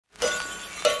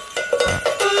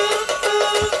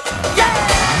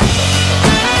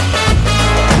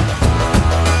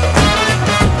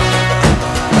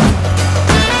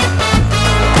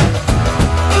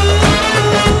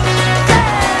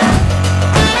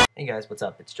Hey guys, what's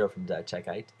up? It's Joe from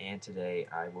DITECHITE, and today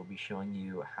I will be showing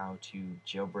you how to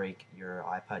jailbreak your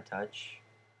iPod Touch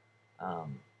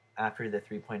after the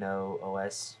 3.0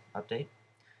 OS update.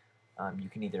 You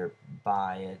can either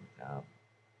buy it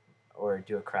or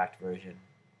do a cracked version,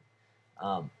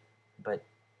 um, but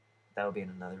that will be in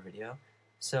another video.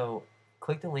 So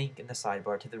click the link in the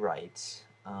sidebar to the right,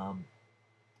 and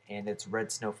it's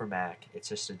Red Snow for Mac. It's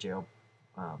just a jail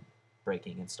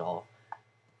breaking install,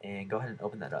 and go ahead and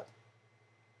open that up.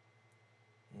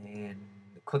 And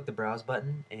click the browse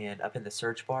button, and up in the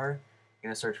search bar you're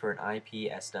going to search for an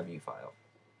IPSW file.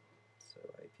 So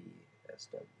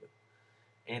IPSW,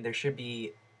 and there should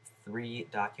be three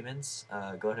documents.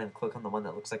 Go ahead and click on the one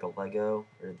that looks like a Lego,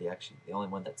 or the only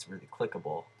one that's really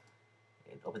clickable,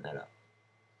 and open that up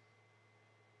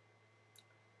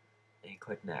and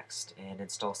click next and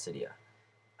install Cydia.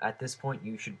 At this point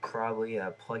you should probably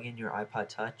plug in your iPod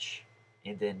Touch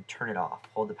and then turn it off.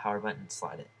 Hold the power button and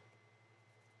slide it.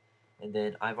 And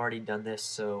then I've already done this,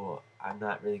 so I'm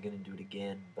not really going to do it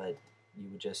again, but you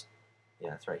would just,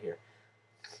 yeah, it's right here.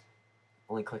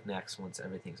 Only click next once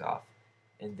everything's off.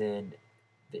 And then,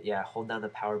 yeah, hold down the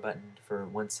power button for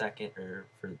 1 second or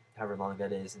for however long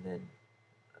that is, and then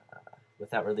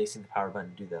without releasing the power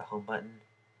button, do the home button.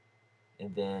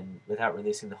 And then without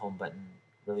releasing the home button,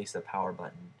 release the power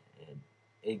button. And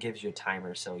it gives you a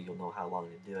timer so you'll know how long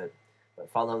to do it.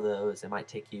 But follow those. It might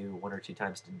take you 1 or 2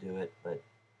 times to do it, but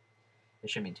it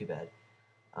shouldn't be too bad.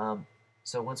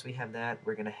 So once we have that,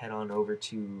 we're going to head on over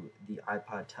to the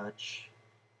iPod Touch,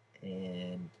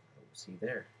 and we'll see you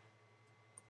there.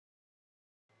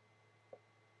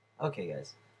 Okay,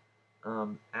 guys.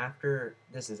 After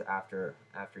the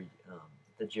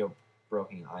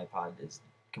jailbroken iPod is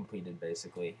completed,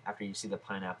 basically, after you see the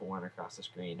pineapple run across the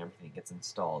screen, everything gets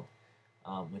installed.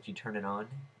 Once you turn it on,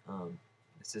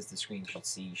 this is the screen you should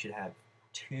see. You should have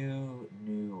two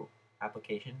new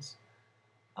applications.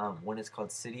 One is called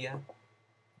Cydia,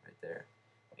 right there,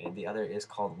 and the other is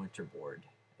called Winterboard,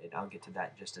 and I'll get to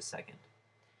that in just a second.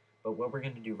 But what we're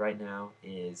going to do right now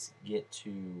is get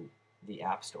to the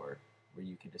App Store where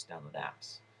you can just download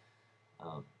apps.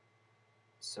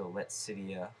 So let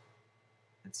Cydia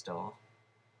install,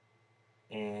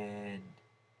 and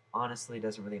honestly it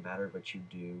doesn't really matter what you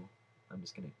do. I'm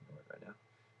just going to ignore it right now.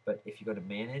 But if you go to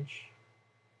Manage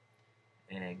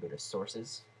and go to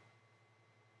Sources,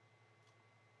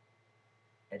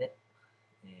 Edit,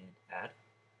 and Add,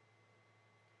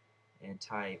 and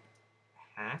type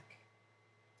hack,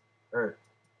 oh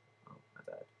my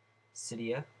bad,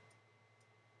 Cydia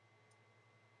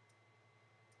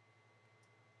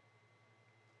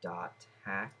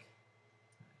 .hack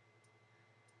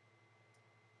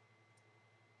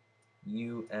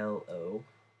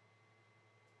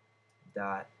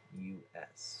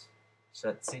ULO.us. So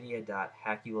that's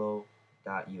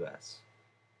cydia.hackulo.us,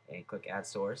 and click Add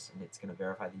Source, and it's going to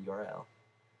verify the URL,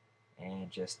 and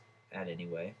just add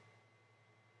anyway.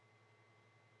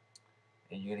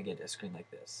 And you're going to get a screen like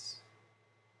this.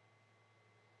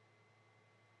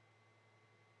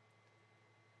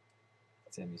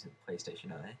 See, I'm using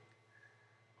PlayStation Eye.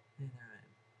 And there I am.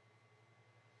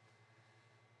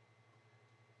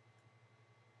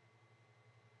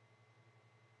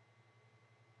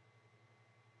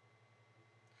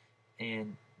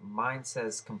 And mine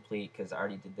says complete because I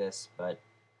already did this, but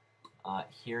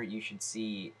here you should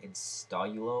see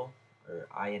Instalulo, or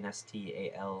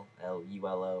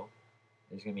INSTALLULO.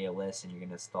 There's going to be a list, and you're going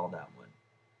to install that one.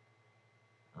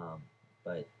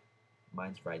 But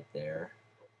mine's right there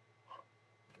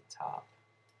at the top.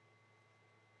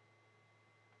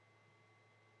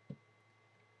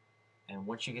 And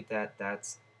once you get that,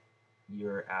 that's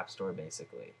your app store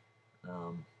basically.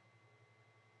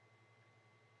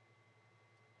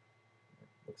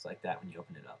 Looks like that when you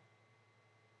open it up.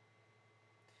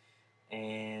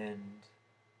 And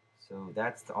so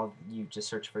that's all. You just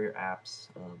search for your apps.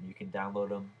 You can download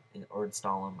them or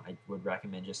install them. I would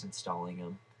recommend just installing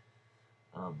them.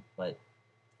 But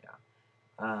yeah,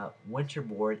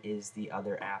 Winterboard is the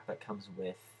other app that comes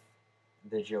with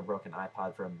the jailbroken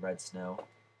iPod from Red Snow,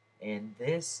 and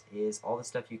this is all the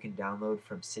stuff you can download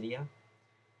from Cydia.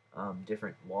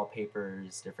 Different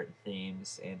wallpapers, different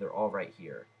themes, and they're all right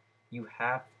here.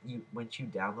 Once you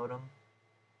download them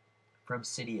from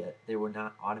Cydia, they will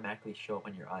not automatically show up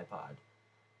on your iPod.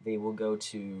 They will go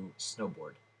to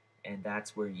Snowboard, and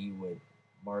that's where you would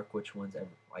mark which ones,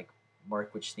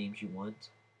 mark which themes you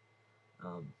want.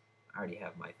 I already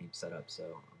have my theme set up, so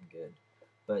I'm good.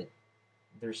 But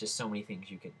there's just so many things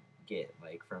you can get,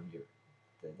 like from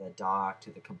the dock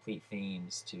to the complete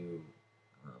themes to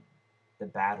the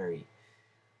battery.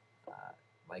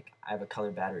 Like I have a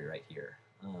color battery right here.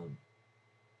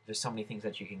 There's so many things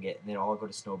that you can get, and they all go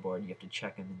to snowboard. You have to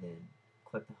check them and then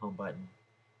click the home button,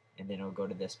 and then it'll go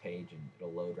to this page and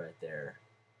it'll load right there.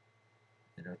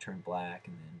 And it'll turn black,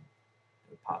 and then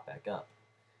it'll pop back up.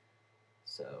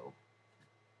 So,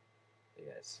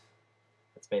 yes,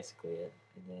 that's basically it.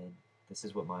 And then this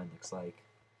is what mine looks like.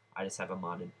 I just have a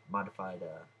modified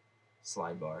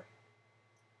slide bar.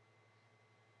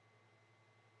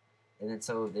 And then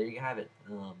so there you have it.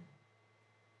 Once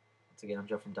again, I'm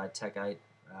Joe from DITECHITE.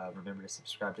 Remember to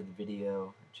subscribe to the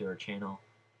video, to our channel,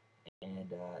 and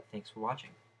thanks for watching.